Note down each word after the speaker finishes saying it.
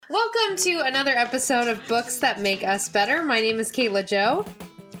Welcome to another episode of Books That Make Us Better. My name is Kayla Jo.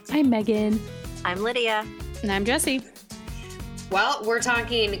 I'm Megan. I'm Lydia. And I'm Jessie. Well, we're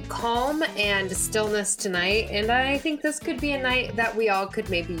talking calm and stillness tonight, and I think this could be a night that we all could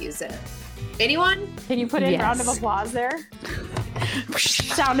maybe use it. Anyone? Can you put in a round of applause there?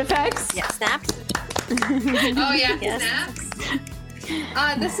 Sound effects? Yeah, snaps. Oh, yeah, Yes.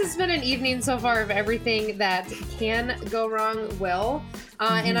 snaps. This has been an evening so far of everything that can go wrong will.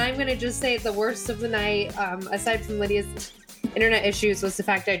 And I'm going to just say the worst of the night, aside from Lydia's internet issues, was the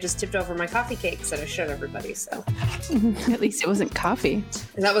fact I just tipped over my coffee cakes and I showed everybody. So At least it wasn't coffee.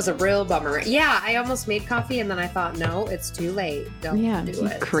 and that was a real bummer. Yeah, I almost made coffee and then I thought, no, it's too late. Don't Yeah, do you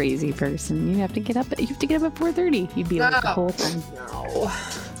it. crazy person. You have to get up. You have to get up at 4:30. You'd be like the No. whole time. No.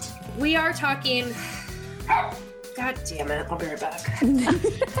 We are talking. God damn it. I'll be right back.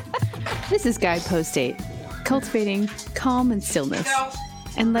 This is Guidepost 8, cultivating calm and stillness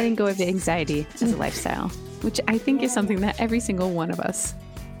and letting go of anxiety as a lifestyle, which I think is something that every single one of us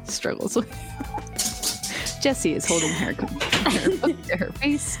struggles with. Jessie is holding her book to her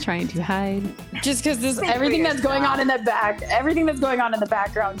face, trying to hide. Just because everything that's going on in the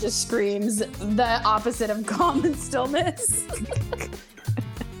background just screams the opposite of calm and stillness.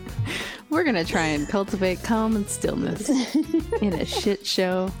 We're going to try and cultivate calm and stillness in a shit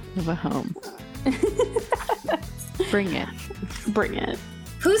show of a home. Bring it. Bring it.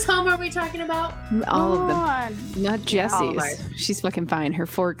 Whose home are we talking about? All of them. On. Not all of Jessie's. ours. She's fucking fine. Her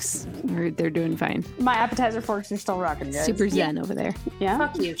forks, they're doing fine. My appetizer forks are still rocking, guys. Super zen over there. Yeah?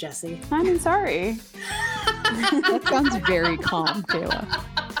 Fuck you, Jessie. I mean, sorry. That sounds very calm, Kayla.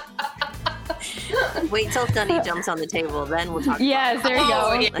 Wait till Dunny jumps on the table, then we'll talk. Yes, there you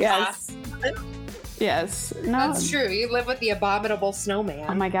Oh, go. yeah. Yes. Yes. No. That's true. You live with the abominable snowman.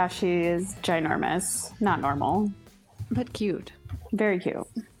 Oh my gosh, she is ginormous. Not normal. But cute. Very cute.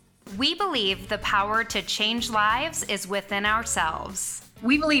 We believe the power to change lives is within ourselves.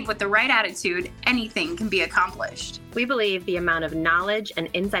 We believe with the right attitude, anything can be accomplished. We believe the amount of knowledge and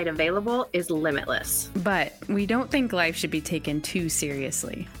insight available is limitless. But we don't think life should be taken too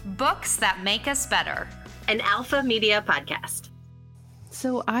seriously. Books that make us better. An Alpha Media podcast.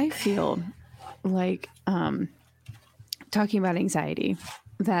 So I feel like talking about anxiety,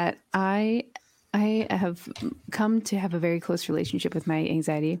 that I have come to have a very close relationship with my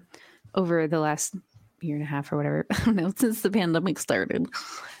anxiety over the last year and a half or whatever. I don't know, since the pandemic started.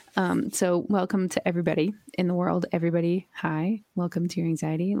 So welcome to everybody in the world. Everybody, hi. Welcome to your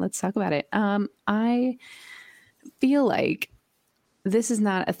anxiety. Let's talk about it. I feel like this is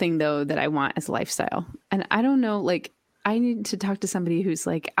not a thing, though, that I want as a lifestyle. And I don't know, like, I need to talk to somebody who's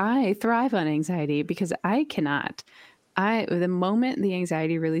like, I thrive on anxiety, because I cannot. The moment the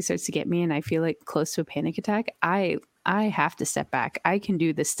anxiety really starts to get me and I feel like close to a panic attack, I have to step back. I can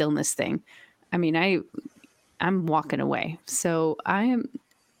do the stillness thing. I mean, I'm walking away. So I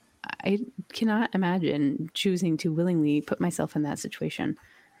cannot imagine choosing to willingly put myself in that situation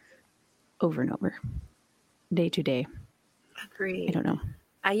over and over, day to day. Agreed. I don't know.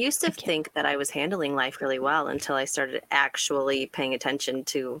 I used to think that I was handling life really well until I started actually paying attention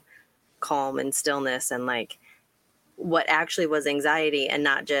to calm and stillness and like what actually was anxiety and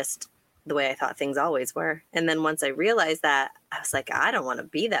not just the way I thought things always were. And then once I realized that, I was like, I don't want to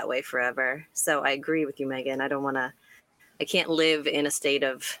be that way forever. So I agree with you, Megan. I can't live in a state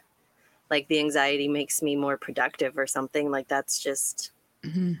of like the anxiety makes me more productive or something. Like that's just,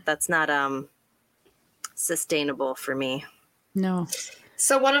 that's not sustainable for me. No.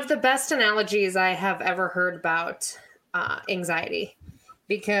 So one of the best analogies I have ever heard about anxiety,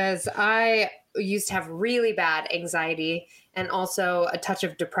 because I used to have really bad anxiety and also a touch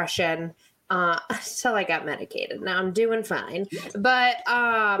of depression until I got medicated. Now I'm doing fine. But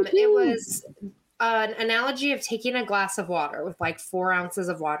it was an analogy of taking a glass of water with like 4 ounces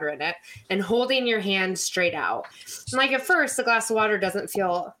of water in it and holding your hand straight out. And like at first, the glass of water doesn't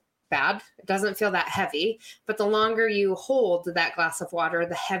feel bad. It doesn't feel that heavy, but the longer you hold that glass of water,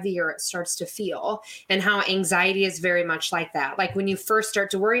 the heavier it starts to feel. And how anxiety is very much like that. Like when you first start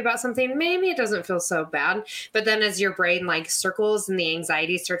to worry about something, maybe it doesn't feel so bad, but then as your brain like circles and the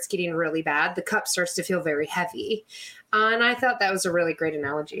anxiety starts getting really bad, the cup starts to feel very heavy. And I thought that was a really great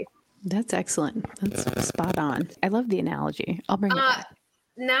analogy. That's excellent. That's spot on. I love the analogy. I'll bring it back.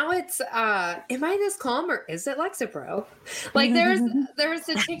 Now it's am I this calm or is it Lexapro? Like there's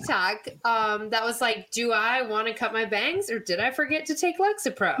a TikTok that was like, do I want to cut my bangs or did I forget to take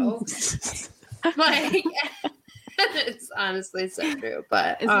Lexapro? Like it's honestly so true.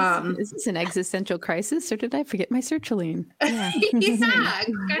 But is this an existential crisis or did I forget my sertraline? Yeah,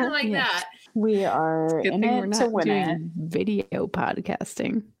 kind of like that. We are Good in thing we're it to not win it. doing video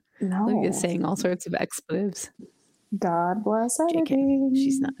podcasting. No. Lydia's saying all sorts of expletives. God bless JK. editing.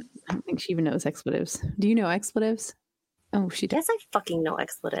 She's not. I don't think she even knows expletives. Do you know expletives? Oh, she does. Yes, I fucking know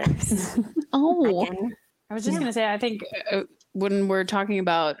expletives. Oh, Again. I was just going to say, I think when we're talking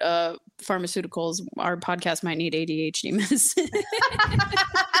about pharmaceuticals, our podcast might need ADHD medicine.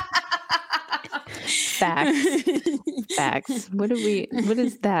 Facts. What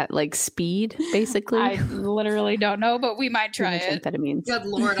is that? Like speed, basically? I literally don't know, but we might try it. Amphetamines. Good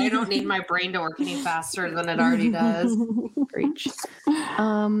Lord, I don't need my brain to work any faster than it already does. Preach.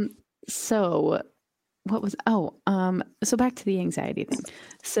 So what was so back to the anxiety thing.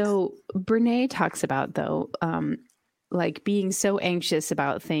 So Brene talks about though, like being so anxious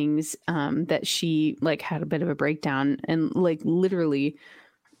about things that she like had a bit of a breakdown and like literally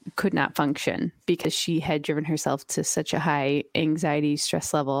could not function because she had driven herself to such a high anxiety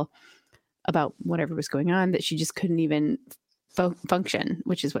stress level about whatever was going on that she just couldn't even function,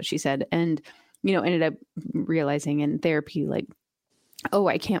 which is what she said. And, you know, ended up realizing in therapy, like, oh,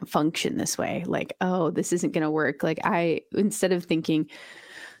 I can't function this way. Like, oh, this isn't going to work. Like instead of thinking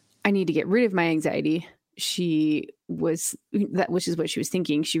I need to get rid of my anxiety, which is what she was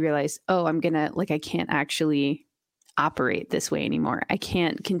thinking. She realized, oh, I can't actually operate this way anymore. I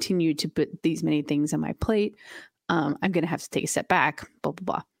can't continue to put these many things on my plate. I'm going to have to take a step back, blah, blah,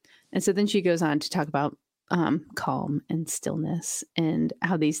 blah. And so then she goes on to talk about calm and stillness and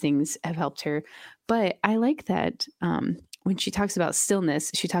how these things have helped her. But I like that when she talks about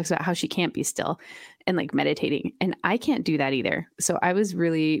stillness, she talks about how she can't be still and like meditating. And I can't do that either. So it was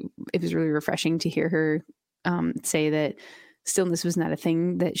really refreshing to hear her say that stillness was not a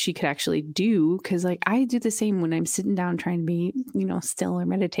thing that she could actually do. Cause like I do the same when I'm sitting down trying to be, you know, still or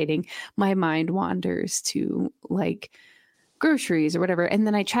meditating, my mind wanders to like groceries or whatever. And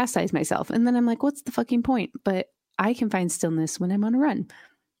then I chastise myself. And then I'm like, what's the fucking point? But I can find stillness when I'm on a run,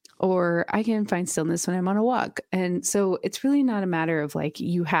 or I can find stillness when I'm on a walk. And so it's really not a matter of like,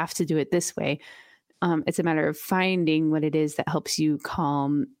 you have to do it this way. It's a matter of finding what it is that helps you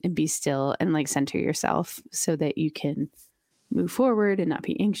calm and be still and like center yourself so that you can move forward and not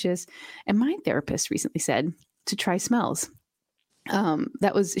be anxious. And my therapist recently said to try smells.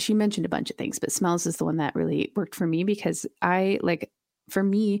 She mentioned a bunch of things, but smells is the one that really worked for me because for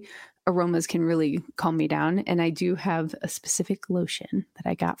me, aromas can really calm me down. And I do have a specific lotion that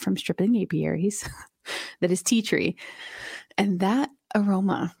I got from Stripling Apiaries that is tea tree. And that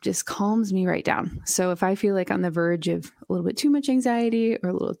aroma just calms me right down. So if I feel like on the verge of a little bit too much anxiety or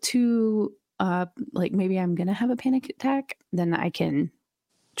a little too like maybe I'm going to have a panic attack, then I can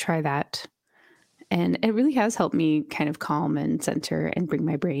try that. And it really has helped me kind of calm and center and bring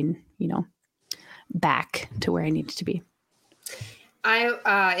my brain, you know, back to where I need it to be. I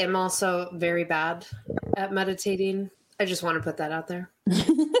am also very bad at meditating. I just want to put that out there.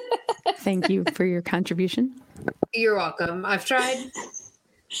 Thank you for your contribution. You're welcome. I've tried.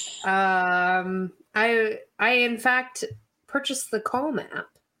 I in fact purchased the Calm app.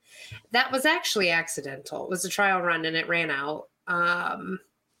 That was actually accidental. It was a trial run and it ran out.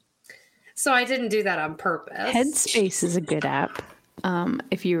 So I didn't do that on purpose. Headspace is a good app.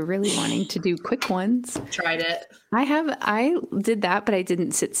 If you're really wanting to do quick ones. Tried it. I did that, but I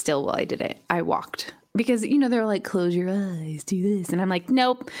didn't sit still while I did it. I walked because, you know, they're like, close your eyes, do this. And I'm like,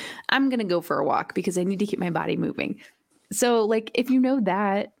 nope, I'm going to go for a walk because I need to keep my body moving. So like, if you know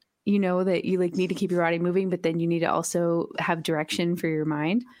that you like need to keep your body moving, but then you need to also have direction for your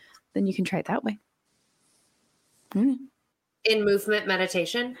mind, then you can try it that way. Mm. In movement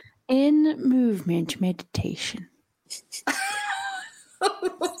meditation? In movement meditation.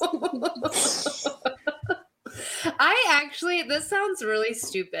 This sounds really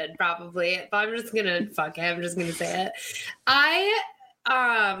stupid probably, but I'm just gonna say it. I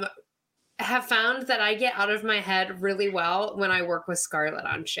have found that I get out of my head really well when I work with Scarlett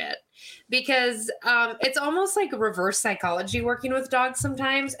on shit, because it's almost like reverse psychology working with dogs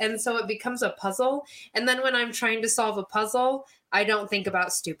sometimes. And so it becomes a puzzle. And then when I'm trying to solve a puzzle, I don't think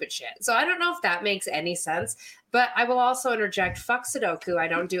about stupid shit. So I don't know if that makes any sense, but I will also interject, fuck Sudoku. I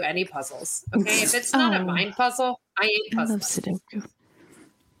don't do any puzzles. Okay. If it's not a mind puzzle, I ain't puzzle. I love Sudoku.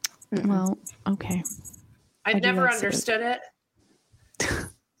 Well, okay. I've never understood it.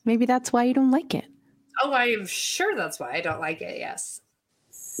 Maybe that's why you don't like it. Oh, I am sure that's why I don't like it. Yes.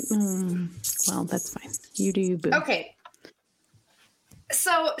 Well, that's fine. You do you, boo. Okay.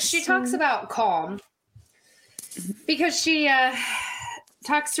 So she talks about calm because she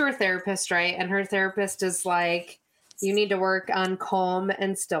talks to her therapist, right? And her therapist is like, you need to work on calm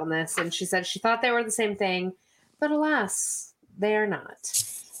and stillness. And she said she thought they were the same thing, but alas, they are not.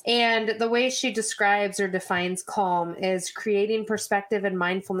 And the way she describes or defines calm is creating perspective and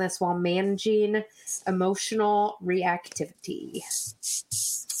mindfulness while managing emotional reactivity.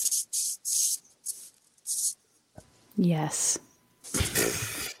 Yes.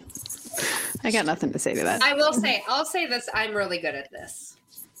 I got nothing to say to that. I'll say this. I'm really good at this.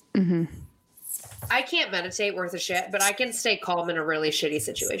 Mm-hmm. I can't meditate worth a shit, but I can stay calm in a really shitty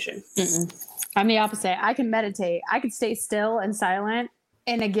situation. I'm the opposite. I can meditate. I can stay still and silent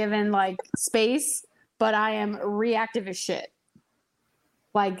in a given like space, but I am reactive as shit.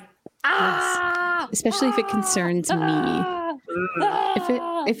 Like, Especially if it concerns me.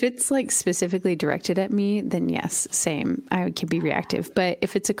 If it's like specifically directed at me, then yes, same. I can be reactive. But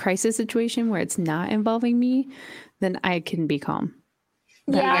if it's a crisis situation where it's not involving me, then I can be calm.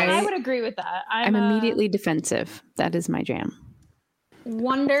 Yeah, I would agree with that. I'm immediately defensive. That is my jam.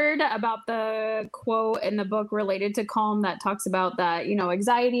 Wondered about the quote in the book related to calm that talks about that, you know,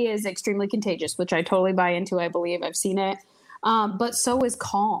 anxiety is extremely contagious, which I totally buy into. I believe I've seen it. But so is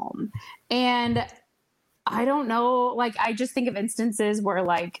calm. And I don't know, like, I just think of instances where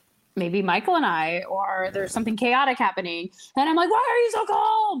like maybe Michael and I, or there's something chaotic happening and I'm like, why are you so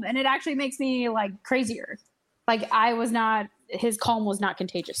calm? And it actually makes me like crazier. Like his calm was not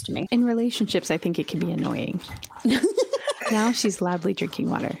contagious to me. In relationships, I think it can be annoying. Now she's loudly drinking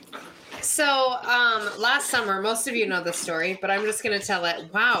water. So last summer, most of you know this story, but I'm just going to tell it.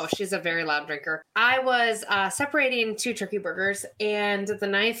 Wow, she's a very loud drinker. I was separating 2 turkey burgers, and the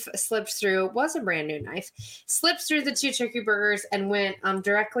knife slipped through, was a brand new knife, slipped through the 2 turkey burgers and went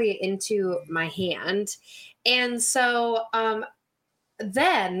directly into my hand. And so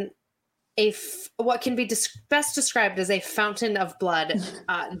then what can be best described as a fountain of blood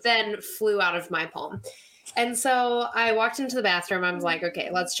then flew out of my palm. And so I walked into the bathroom. I was like, okay,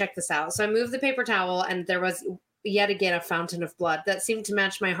 let's check this out. So I moved the paper towel, and there was yet again a fountain of blood that seemed to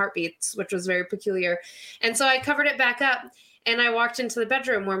match my heartbeats, which was very peculiar. And so I covered it back up, and I walked into the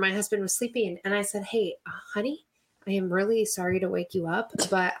bedroom where my husband was sleeping. And I said, hey, honey, I am really sorry to wake you up,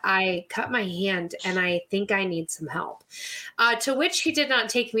 but I cut my hand and I think I need some help. To which he did not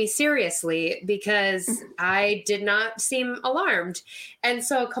take me seriously because I did not seem alarmed. And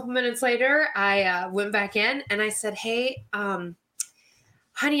so a couple minutes later, I went back in and I said, hey, honey,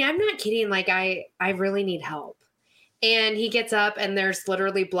 I'm not kidding. Like, I really need help. And he gets up and there's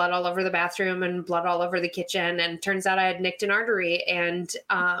literally blood all over the bathroom and blood all over the kitchen. And turns out I had nicked an artery, and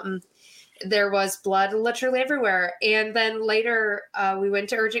there was blood literally everywhere. And then later we went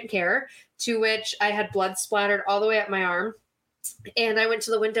to urgent care, to which I had blood splattered all the way up my arm. And I went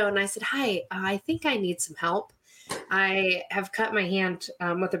to the window and I said, hi, I think I need some help. I have cut my hand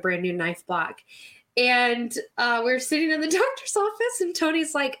with a brand new knife block. And we're sitting in the doctor's office, and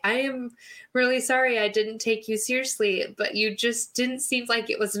Tony's like, I am really sorry I didn't take you seriously, but you just didn't seem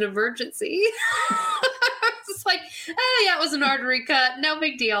like it was an emergency. It's like, oh yeah, it was an artery cut, no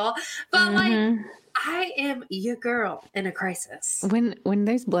big deal. But like, I am your girl in a crisis. When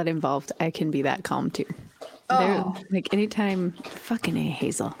there's blood involved, I can be that calm too. Like anytime, fucking A,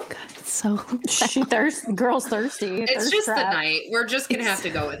 Hazel. God, it's so girl's thirsty. It's just the night. We're just gonna have to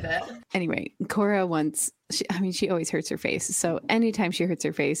go with it. Anyway, Cora once, she always hurts her face. So anytime she hurts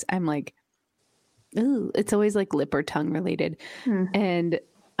her face, I'm like, ooh, it's always like lip or tongue related. And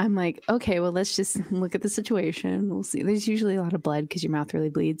I'm like, okay, well, let's just look at the situation. We'll see. There's usually a lot of blood because your mouth really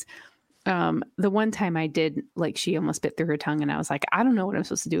bleeds. The one time I did, like, she almost bit through her tongue, and I was like, I don't know what I'm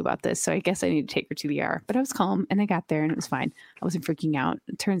supposed to do about this. So I guess I need to take her to the ER. But I was calm, and I got there, and it was fine. I wasn't freaking out.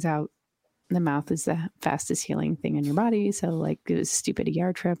 It turns out the mouth is the fastest healing thing in your body. So, like, it was a stupid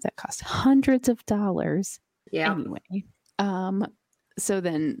ER trip that cost hundreds of dollars. Yeah. Anyway, so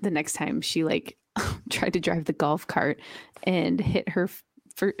then the next time she, like, tried to drive the golf cart and hit her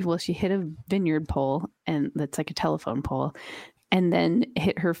she hit a vineyard pole, and that's like a telephone pole, and then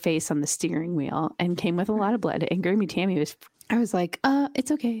hit her face on the steering wheel and came with a lot of blood. And Grammy Tammy I was like,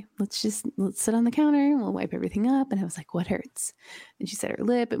 it's okay. Let's sit on the counter and we'll wipe everything up. And I was like, what hurts? And she said her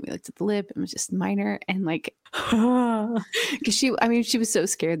lip, and we looked at the lip, and it was just minor. And like, because she was so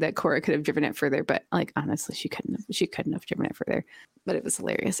scared that Cora could have driven it further, but like, honestly, she couldn't have driven it further, but it was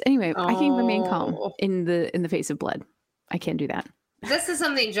hilarious. Anyway, I can remain calm in the face of blood. I can do that. This is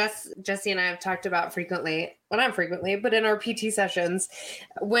something Jesse and I have talked about frequently. Well, not frequently, but in our PT sessions.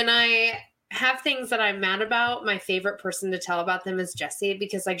 When I have things that I'm mad about, my favorite person to tell about them is Jesse,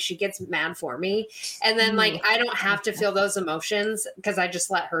 because like she gets mad for me. And then like I don't have to feel those emotions because I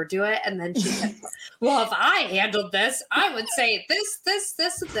just let her do it. And then she said, well, if I handled this, I would say this,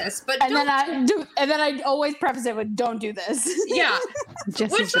 and this. But and then I always preface it with, don't do this. Yeah.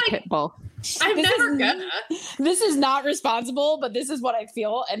 Jesse's a pit bull. I'm never gonna. This is not responsible, but this is what I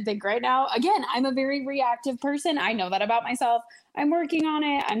feel and think right now. Again, I'm a very reactive person. I know that about myself. I'm working on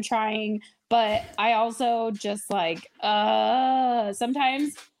it. I'm trying, but I also just like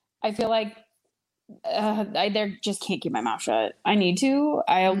sometimes I feel like I there just can't keep my mouth shut. I need to.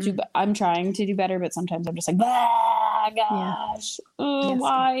 I'm trying to do better, but sometimes I'm just like, gosh, Yes.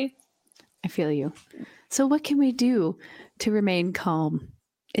 why? I feel you. So what can we do to remain calm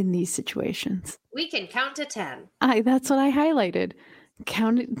in these situations? We can count to 10. That's what I highlighted.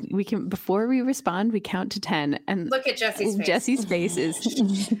 Count it. We can, before we respond, we count to 10. And Look at Jesse's face. Jesse's face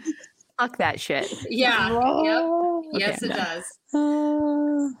is fuck that shit. Yeah. Bro. Yep. Yes, Okay, it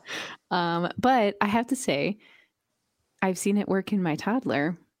I'm does. But I have to say, I've seen it work in my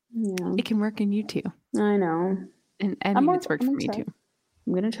toddler. Yeah, It can work in you too. I know. And it's worked for me too.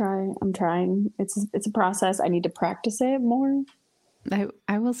 I'm gonna try. I'm trying. It's a process. I need to practice it more.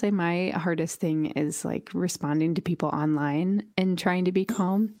 I will say my hardest thing is like responding to people online and trying to be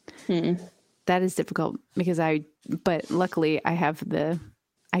calm. That is difficult because but luckily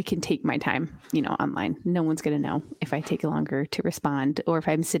I can take my time, online. No one's going to know if I take longer to respond or if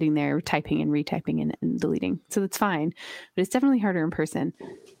I'm sitting there typing and retyping and deleting. So that's fine, but it's definitely harder in person.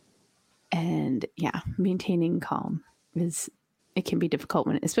 And yeah, maintaining calm it can be difficult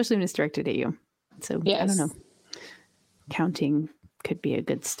especially when it's directed at you. So yes. I don't know. Counting could be a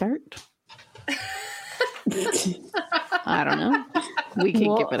good start. I don't know. We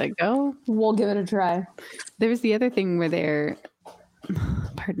can give it a go. We'll give it a try. There's the other thing where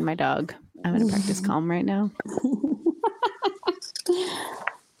pardon my dog. I'm going to practice calm right now.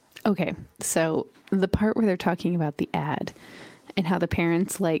 Okay. So the part where they're talking about the ad and how the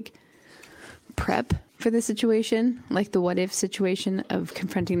parents like prep for the situation, like the what if situation of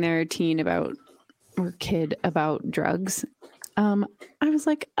confronting their teen or kid about drugs. I was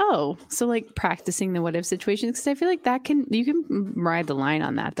like, oh, so like practicing the what if situations, because I feel like you can ride the line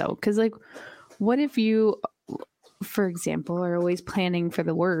on that though. Because like, what if you, for example, are always planning for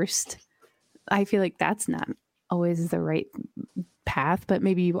the worst? I feel like that's not always the right path, but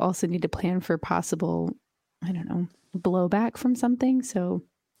maybe you also need to plan for possible, I don't know, blowback from something. So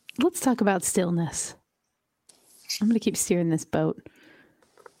let's talk about stillness. I'm going to keep steering this boat.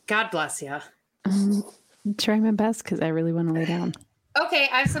 God bless you. Try my best because I really want to lay down. Okay,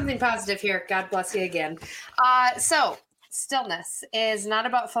 I have something positive here. God bless you again. So stillness is not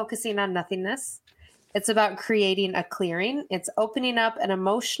about focusing on nothingness. It's about creating a clearing. It's opening up an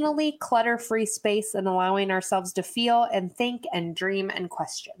emotionally clutter-free space and allowing ourselves to feel and think and dream and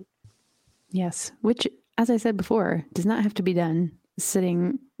question. Yes, which, as I said before, does not have to be done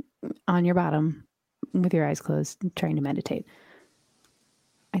sitting on your bottom with your eyes closed trying to meditate.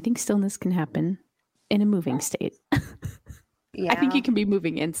 I think stillness can happen in a moving state. Yeah. I think you can be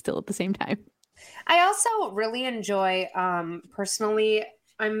moving and still at the same time. I also really enjoy, personally,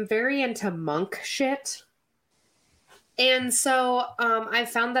 I'm very into monk shit. And so I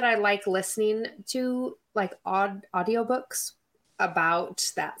found that I like listening to like audiobooks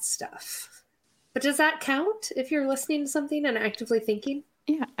about that stuff. But does that count if you're listening to something and actively thinking?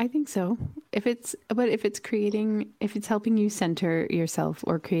 Yeah, I think so. If it's helping you center yourself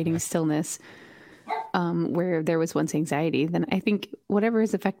or creating stillness where there was once anxiety, then I think whatever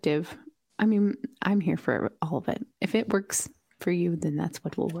is effective, I mean, I'm here for all of it. If it works for you, then that's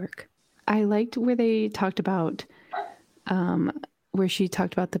what will work. I liked where they talked about, where she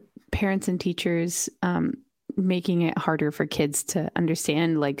talked about the parents and teachers making it harder for kids to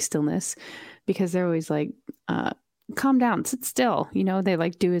understand like stillness, because they're always like, calm down, sit still. They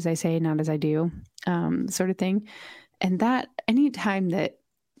like do as I say, not as I do, sort of thing. And that anytime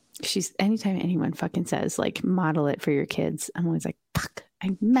anyone fucking says like model it for your kids, I'm always like, fuck,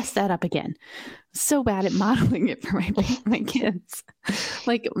 I messed that up again. So bad at modeling it for my kids.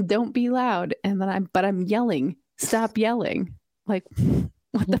 Like, don't be loud. And then I'm yelling, stop yelling. Like,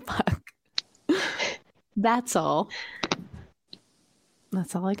 what the fuck? That's all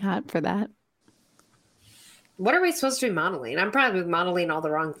I got for that. What are we supposed to be modeling? I'm probably modeling all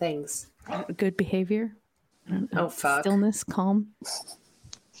the wrong things. Good behavior. Oh, fuck. Stillness, calm,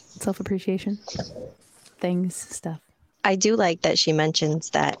 self-appreciation, stuff. I do like that she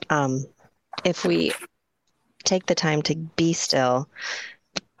mentions that if we take the time to be still,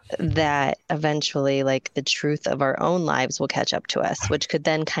 that eventually like the truth of our own lives will catch up to us, which could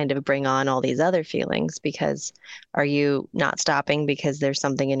then kind of bring on all these other feelings. Because are you not stopping because there's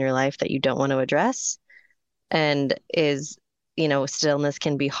something in your life that you don't want to address? And stillness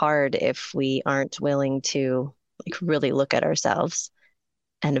can be hard if we aren't willing to like really look at ourselves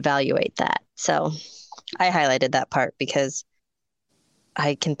and evaluate that. So I highlighted that part because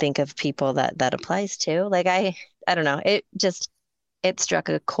I can think of people that applies to. Like, I don't know. It struck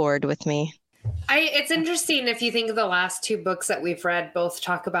a chord with me. It's interesting if you think of the last two books that we've read, both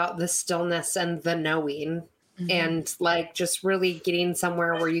talk about the stillness and the knowing, and like just really getting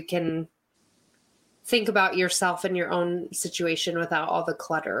somewhere where you can think about yourself and your own situation without all the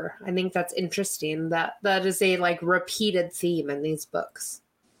clutter. I think that's interesting. That is a like repeated theme in these books.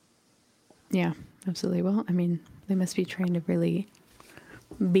 Yeah, absolutely. Well, I mean, they must be trying to really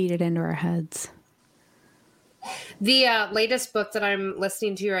beat it into our heads. The latest book that I'm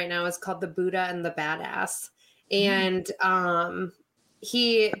listening to right now is called The Buddha and the Badass. And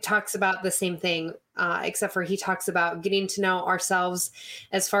he talks about the same thing, except for he talks about getting to know ourselves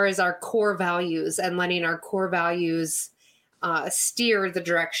as far as our core values and letting our core values steer the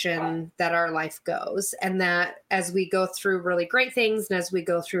direction that our life goes. And that as we go through really great things and as we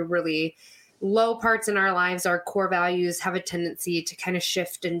go through really low parts in our lives, our core values have a tendency to kind of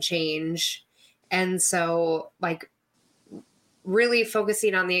shift and change. And so, like, really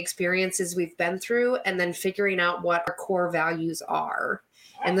focusing on the experiences we've been through and then figuring out what our core values are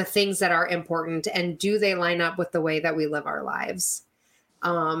and the things that are important, and do they line up with the way that we live our lives?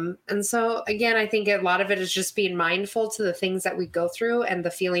 And so, again, I think a lot of it is just being mindful to the things that we go through and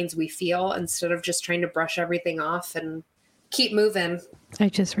the feelings we feel instead of just trying to brush everything off and keep moving. I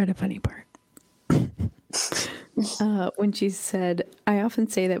just read a funny part. When she said, I often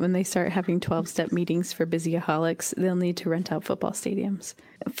say that when they start having 12-step meetings for busyaholics, they'll need to rent out football stadiums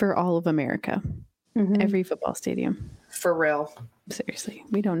for all of America. Every football stadium. For real. Seriously.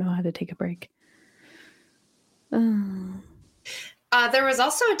 We don't know how to take a break. There was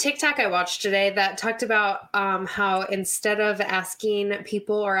also a TikTok I watched today that talked about how instead of asking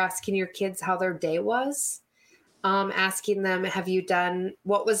people or asking your kids how their day was, asking them,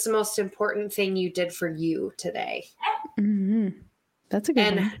 what was the most important thing you did for you today? That's a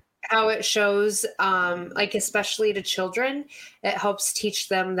good one. How it shows, like, especially to children, it helps teach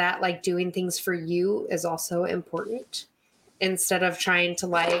them that, like, doing things for you is also important instead of trying to,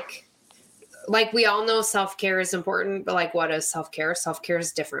 like we all know self-care is important, but like, what is self-care? Self-care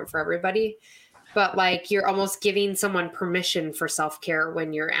is different for everybody. But like, you're almost giving someone permission for self-care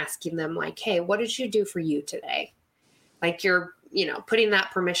when you're asking them, like, hey, what did you do for you today? Like, you're, putting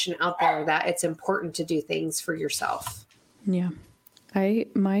that permission out there that it's important to do things for yourself. Yeah.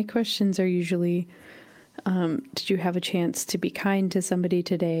 My questions are usually, did you have a chance to be kind to somebody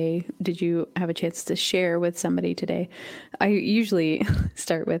today? Did you have a chance to share with somebody today? I usually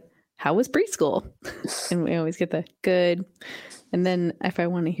start with, how was preschool? And we always get the good. And then if I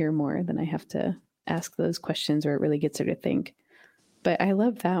want to hear more, then I have to ask those questions where it really gets her to think. But I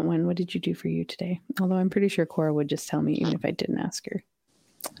love that one. What did you do for you today? Although I'm pretty sure Cora would just tell me even if I didn't ask her.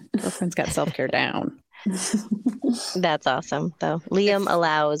 Girlfriend's got self-care down. That's awesome, though. Liam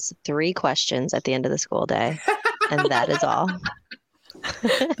allows 3 questions at the end of the school day, and that is all.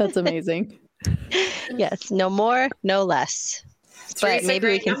 That's amazing. Yes, no more, no less. But maybe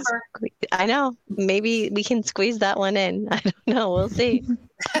we can. I know. Maybe we can squeeze that one in. I don't know. We'll see.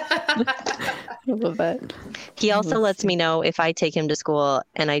 I love that. He also lets me know if I take him to school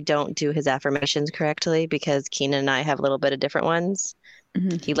and I don't do his affirmations correctly, because Keenan and I have a little bit of different ones.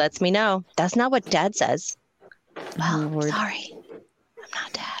 He lets me know. That's not what Dad says. Well, sorry. I'm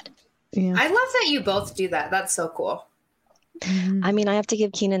not Dad. Yeah. I love that you both do that. That's so cool. I mean, I have to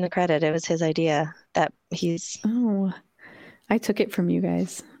give Keenan the credit. It was his idea that he's... Oh, I took it from you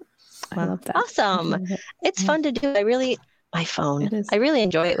guys. I love that. Awesome. It's fun to do. My phone. I really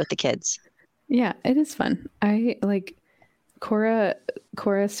enjoy it with the kids. Yeah, it is fun. I like Cora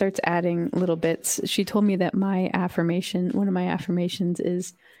starts adding little bits. She told me that one of my affirmations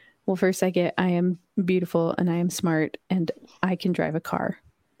is, well, first I am beautiful and I am smart and I can drive a car.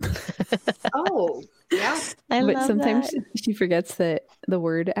 Oh, yeah. But sometimes she forgets the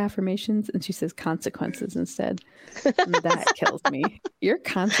word affirmations and she says consequences instead. And that kills me. Your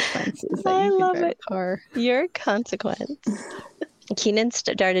consequences that you can drive a car. Your consequence. Keenan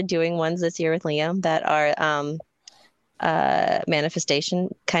started doing ones this year with Liam that are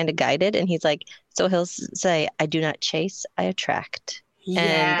manifestation kind of guided, and he's like, so he'll say, I do not chase, I attract.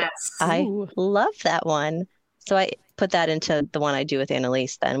 Yes. And I love that one. So I put that into the one I do with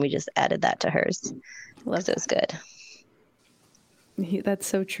Annalise. Then we just added that to hers. Love it. Was good. That's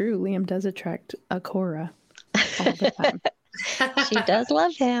so true. Liam does attract a Cora all the time. She does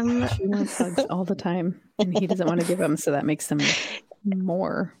love him. She wants hugs all the time, and he doesn't want to give them, so that makes them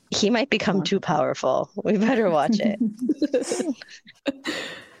more. He might become too powerful. We better watch it.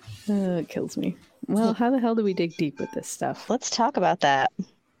 It kills me. Well, how the hell do we dig deep with this stuff? Let's talk about that.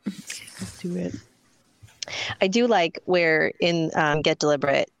 Let's do it. I do like where in Get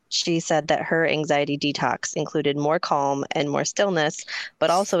Deliberate, she said that her anxiety detox included more calm and more stillness, but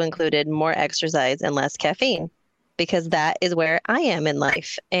also included more exercise and less caffeine, because that is where I am in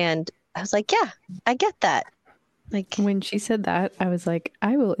life. And I was like, yeah, I get that. Like, when she said that, I was like,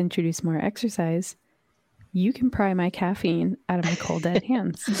 I will introduce more exercise. You can pry my caffeine out of my cold dead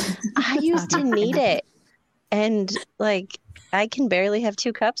hands. I used to need it. And like, I can barely have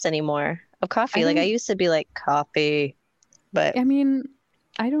 2 cups anymore of coffee. Like, I used to be like, coffee. But I mean,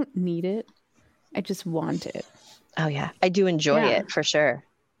 I don't need it. I just want it. Oh, yeah. I do enjoy it for sure.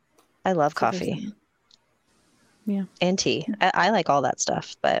 I love coffee. Yeah. And tea. I like all that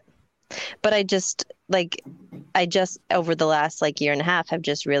stuff. But I just over the last like year and a half have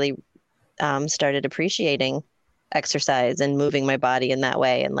just really started appreciating exercise and moving my body in that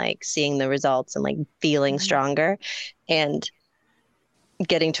way, and like seeing the results and like feeling stronger, and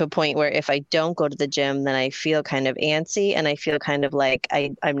getting to a point where if I don't go to the gym, then I feel kind of antsy, and I feel kind of like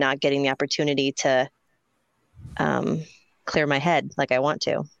I'm not getting the opportunity to clear my head like I want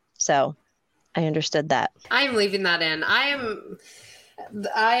to. So I understood that. I'm leaving that in. I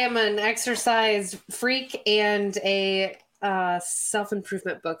am an exercise freak and a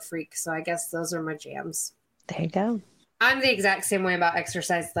self-improvement book freak. So I guess those are my jams. There you go. I'm the exact same way about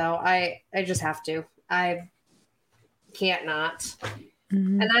exercise, though. I just have to. I can't not.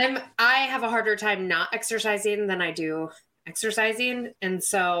 Mm-hmm. And I have a harder time not exercising than I do exercising. And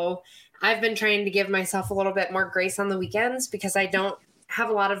so I've been trying to give myself a little bit more grace on the weekends, because I don't have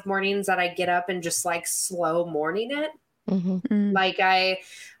a lot of mornings that I get up and just like slow morning it. Mm-hmm. Like a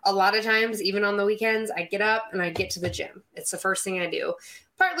lot of times, even on the weekends, I get up and I get to the gym. It's the first thing I do,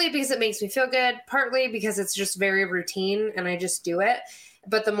 partly because it makes me feel good, partly because it's just very routine and I just do it.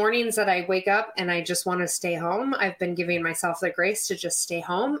 But the mornings that I wake up and I just want to stay home, I've been giving myself the grace to just stay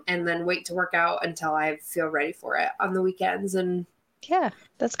home and then wait to work out until I feel ready for it on the weekends. And yeah,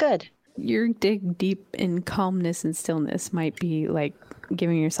 that's good. Your dig deep in calmness and stillness might be like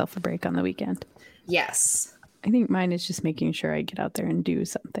giving yourself a break on the weekend. Yes. I think mine is just making sure I get out there and do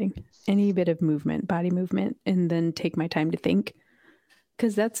something, any bit of movement, body movement, and then take my time to think,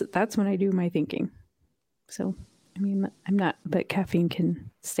 because that's when I do my thinking. So, I mean, but caffeine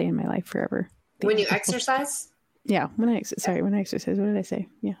can stay in my life forever. When you exercise? Yeah. When I exercise, what did I say?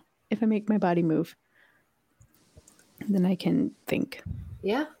 Yeah. If I make my body move, then I can think.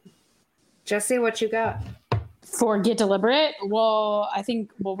 Yeah. Jesse, what you got? For Get Deliberate, well, I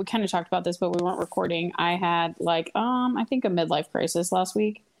think, we kind of talked about this, but we weren't recording. I had I think a midlife crisis last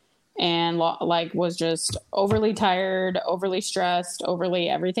week, and was just overly tired, overly stressed, overly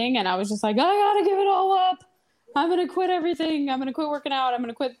everything. And I was just like, I gotta give it all up. I'm going to quit everything. I'm going to quit working out. I'm going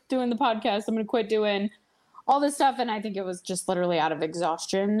to quit doing the podcast. I'm going to quit doing all this stuff. And I think it was just literally out of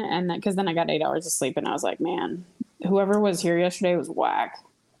exhaustion. And because then I got 8 hours of sleep, and I was like, man, whoever was here yesterday was whack.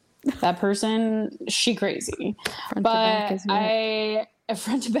 That person, she crazy. Front to back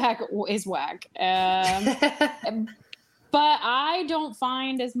is whack. But I don't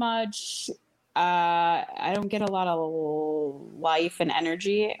find as much, I don't get a lot of life and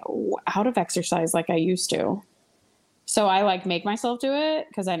energy out of exercise like I used to. So I make myself do it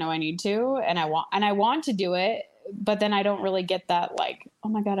because I know I need to, and I want to do it, but then I don't really get that oh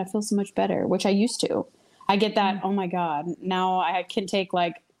my God, I feel so much better, which I used to. I get that, oh my God, now I can take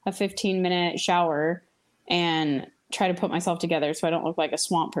a 15-minute shower and try to put myself together so I don't look like a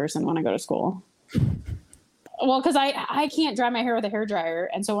swamp person when I go to school. Well, because I can't dry my hair with a hairdryer,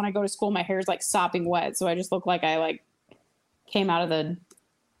 and so when I go to school, my hair is sopping wet, so I just look like I came out of the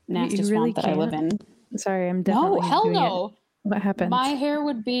nasty swamp that I live in. Sorry, I'm definitely no. What happened? My hair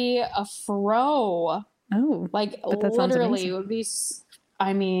would be a fro. Oh, literally, it would be.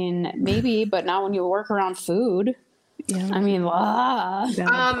 I mean, maybe, but not when you work around food. Yeah. I mean,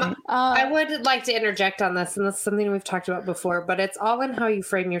 I would like to interject on this, and this is something we've talked about before, but it's all in how you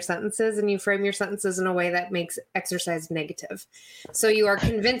frame your sentences, and you frame your sentences in a way that makes exercise negative. So you are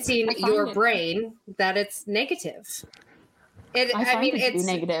convincing your brain that it's negative. It's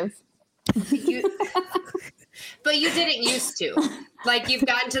negative. But you didn't used to. You've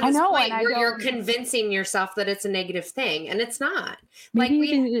gotten to this point where you're convincing yourself that it's a negative thing, and it's not. Maybe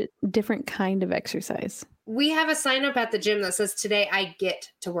we need a different kind of exercise. We have a sign up at the gym that says, today I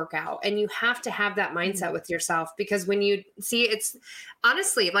get to work out. And you have to have that mindset with yourself, because when you see, it's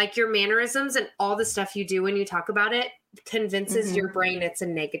honestly your mannerisms and all the stuff you do when you talk about it convinces your brain it's a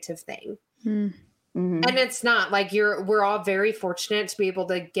negative thing. Mm-hmm. And it's not. We're all very fortunate to be able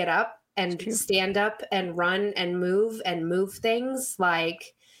to get up and stand up and run and move things.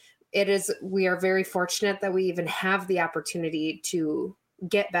 We are very fortunate that we even have the opportunity to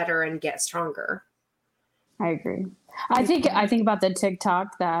get better and get stronger. I agree. I think about the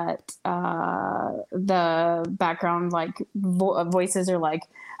TikTok that the background like voices are like,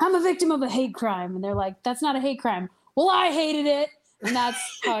 I'm a victim of a hate crime, and they're like, that's not a hate crime. Well, I hated it, and that's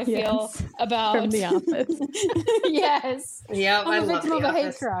how I feel about From The Office. Yes. Yeah, I'm a victim of a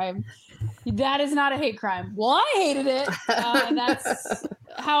hate crime. That is not a hate crime. Well, I hated it. That's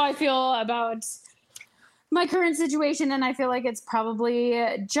how I feel about my current situation, and I feel like it's probably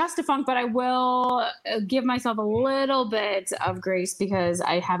just a funk, but I will give myself a little bit of grace because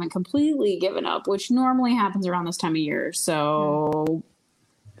I haven't completely given up, which normally happens around this time of year. So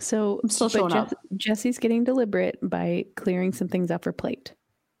I'm still showing up. Jesse's getting deliberate by clearing some things off her plate.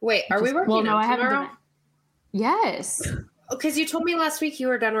 Wait, are we working out I haven't tomorrow? done it. Yes. Because you told me last week you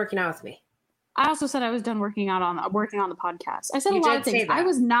were done working out with me. I also said I was done working on the podcast. I said You a lot did of say things. that. I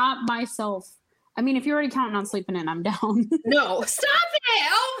was not myself. I mean, if you're already counting on sleeping in, I'm down. No, stop it!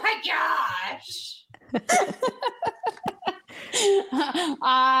 Oh my gosh!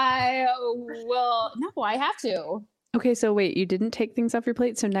 I will. No, I have to. Okay, so wait, you didn't take things off your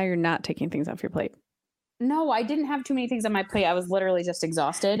plate, so now you're not taking things off your plate. No, I didn't have too many things on my plate. I was literally just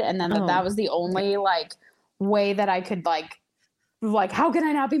exhausted, and then Oh. that was the only like way that I could like how can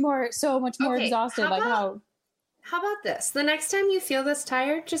I not be so much more Okay, exhausted? How about this? The next time you feel this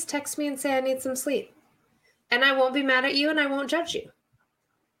tired, just text me and say I need some sleep. And I won't be mad at you and I won't judge you.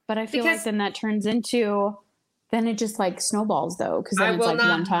 But I feel Because- like then that turns into, then it just like snowballs though, because then I it's will like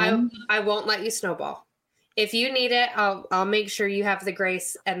one time. I won't let you snowball. If you need it, I'll make sure you have the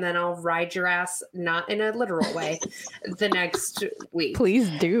grace, and then I'll ride your ass, not in a literal way, the next week. Please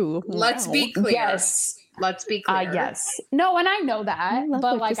do. Let's Wow. be clear. Yes. Let's be clear. Yes. No, and I know that, I love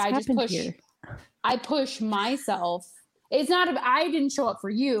but what like just I just happened push. here. I push myself. It's not. I didn't show up for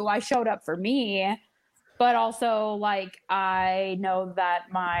you. I showed up for me. But also, like I know that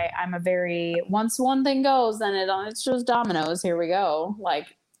I'm a very once one thing goes, then it's just dominoes. Here we go.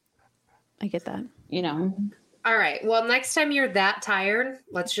 Like, I get that. you know, All right. Well, next time you're that tired,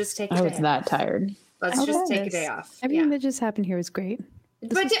 let's just take a I day was that tired. Let's I just love take a this. day off. Everything Yeah. that just happened here was great.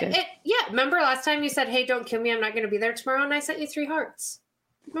 This But was good. remember last time you said, hey, don't kill me. I'm not going to be there tomorrow. And I sent you 3 hearts.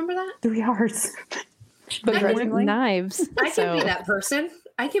 Remember that? 3 hours. But I you can- weren't knives. I can so be that person.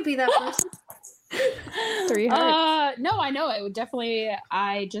 I can be that person. 3 hearts. No, I know it would definitely.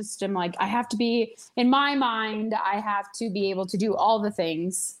 I just am like, I have to be in my mind. I have to be able to do all the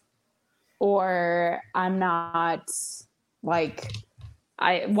things, or I'm not like.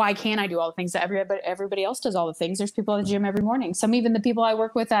 Why can't I do all the things that everybody else does all the things? There's people at the gym every morning. Some even the people I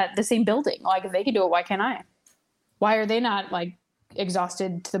work with at the same building. Like if they can do it, why can't I? Why are they not like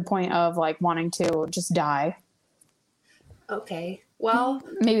exhausted to the point of like wanting to just die? Okay. Well,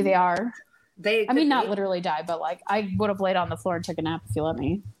 Maybe they are. they. I mean, could not be. literally die, but like I would have laid on the floor and took a nap if you let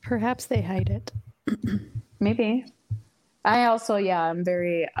me. Perhaps they hide it. Maybe. I also, I'm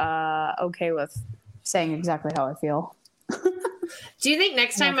very okay with saying exactly how I feel. Do you think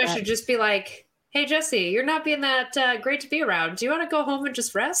next time I that. should just be like, hey, Jesse, you're not being that great to be around. Do you want to go home and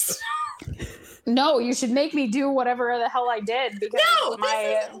just rest? No, you should make me do whatever the hell I did because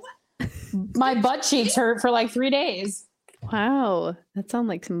No, my butt cheeks hurt for like 3 days. Wow. That sounds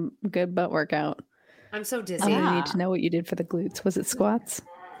like some good butt workout. I'm so I dizzy. Yeah. need to know what you did for the glutes. Was it squats?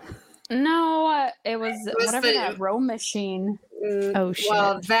 No, it was was whatever the- that row machine. Oh, shit.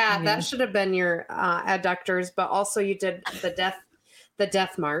 Well, Yeah. that should have been your adductors, but also you did the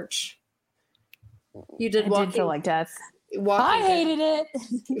death march. You did It walking. did feel like death. walking I hated it.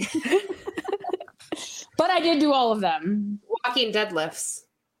 But I did do all of them. walking deadlifts.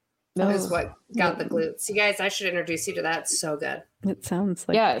 That is what got the glutes. You guys, I should introduce you to that. It's so good. It sounds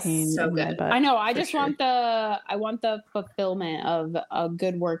like Yes. pain So in my good. butt. I know. I for just sure. want the fulfillment of a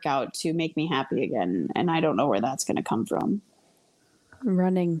good workout to make me happy again, and I don't know where that's going to come from.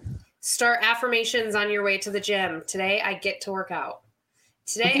 Running. Start affirmations on your way to the gym. Today, I get to work out.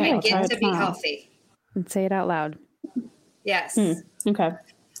 Today, Okay, I I'll try get it to be tomorrow. healthy. And say it out loud. Yes. Okay,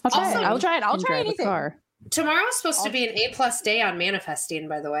 I'll try Also, it. I'll try it. I'll And try drive a anything. car. Tomorrow's supposed to be an A+ day on manifesting,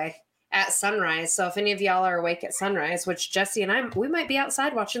 by the way, at sunrise. So if any of y'all are awake at sunrise, which Jesse and we might be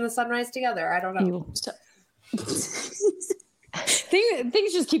outside watching the sunrise together. I don't know. You.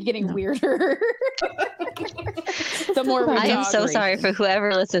 Things just keep getting weirder. The more we I am talk. so sorry for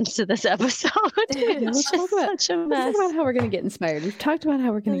whoever listens to this episode. Let's It's talk just about- such a Let's mess. talk about how we're going to get inspired. We've talked about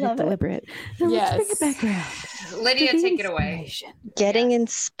how we're going to get love it. deliberate. Now let's bring it Yes. back around. Lydia, to the take it away. inspiration. Getting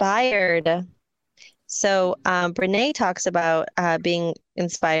inspired. So Brene talks about being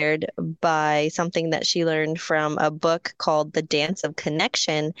inspired by something that she learned from a book called The Dance of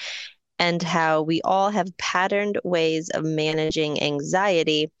Connection, and how we all have patterned ways of managing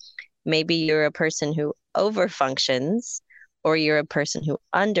anxiety. Maybe you're a person who overfunctions or you're a person who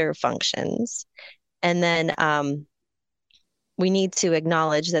underfunctions. And then we need to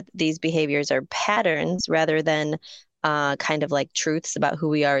acknowledge that these behaviors are patterns rather than kind of like truths about who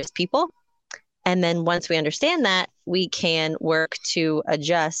we are as people. And then once we understand that, we can work to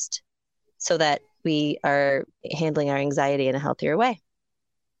adjust so that we are handling our anxiety in a healthier way.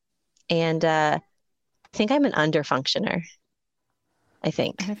 And I think I'm an underfunctioner. I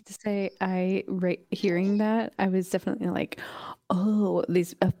think. I have to say, hearing that, I was definitely like, oh,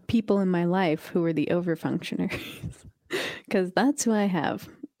 these people in my life who are the overfunctioners. Because that's who I have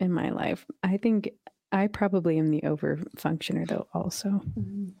in my life. I think I probably am the overfunctioner, though, also.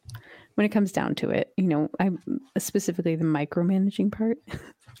 Mm-hmm. When it comes down to it, you know, I'm specifically the micromanaging part.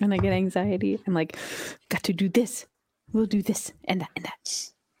 When I get anxiety, I'm like, got to do this. We'll do this and that and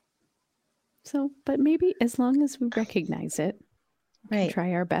that. So, but maybe as long as we recognize it, right,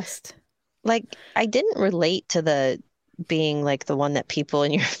 try our best. Like, I didn't relate to the being like the one that people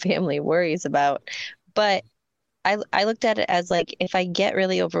in your family worries about, but I looked at it as like, if I get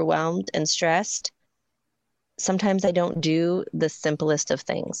really overwhelmed and stressed, sometimes I don't do the simplest of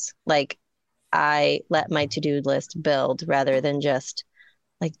things. Like, I let my to-do list build rather than just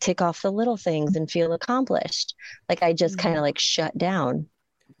like tick off the little things and feel accomplished. Like, I just kind of like shut down.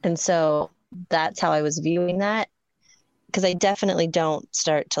 And so that's how I was viewing that. Because I definitely don't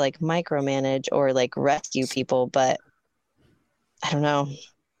start to like micromanage or like rescue people, but I don't know.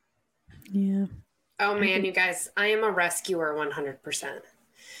 Yeah. Oh man, you guys, I am a rescuer 100%.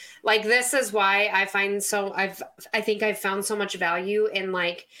 Like, this is why I think I've found so much value in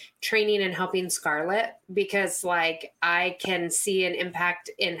like training and helping Scarlett, because like I can see an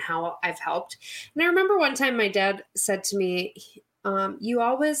impact in how I've helped. And I remember one time my dad said to me, you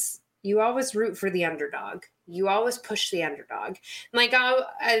always root for the underdog. You always push the underdog. Like,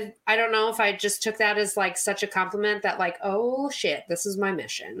 I don't know if I just took that as like such a compliment that like, oh shit, this is my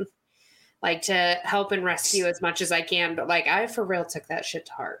mission. Like, to help and rescue as much as I can. But like, I for real took that shit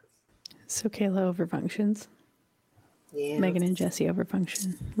to heart. So Kayla overfunctions. Yeah. Megan and Jesse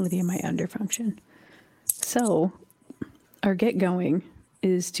overfunction. Lydia might underfunction. So our get going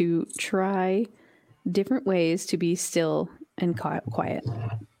is to try different ways to be still and quiet.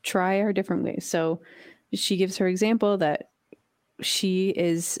 Try our different ways. So she gives her example that she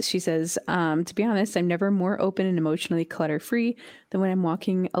says, to be honest, I'm never more open and emotionally clutter-free than when I'm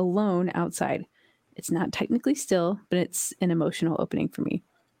walking alone outside. It's not technically still, but it's an emotional opening for me.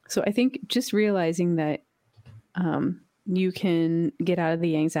 So I think just realizing that you can get out of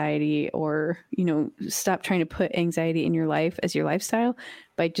the anxiety, or, you know, stop trying to put anxiety in your life as your lifestyle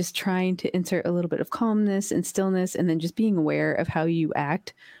by just trying to insert a little bit of calmness and stillness, and then just being aware of how you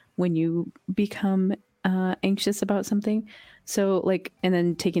act when you become anxious about something. So like, and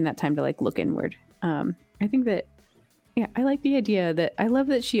then taking that time to like look inward. I think that, yeah, I like the idea that, I love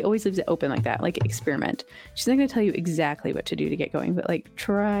that she always leaves it open like that, like experiment. She's not going to tell you exactly what to do to get going, but like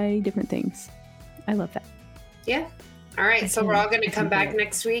try different things. I love that. Yeah. All right. So we're all going to come back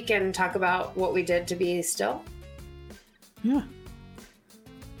next week and talk about what we did to be still. Yeah.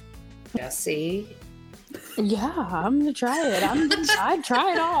 Jesse. Yeah, I'm going to try it. I'd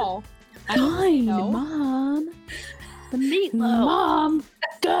try it all. Fine, Mom. The meatloaf. Mom,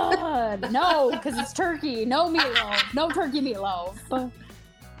 good. No, because it's turkey. No meatloaf. No turkey meatloaf.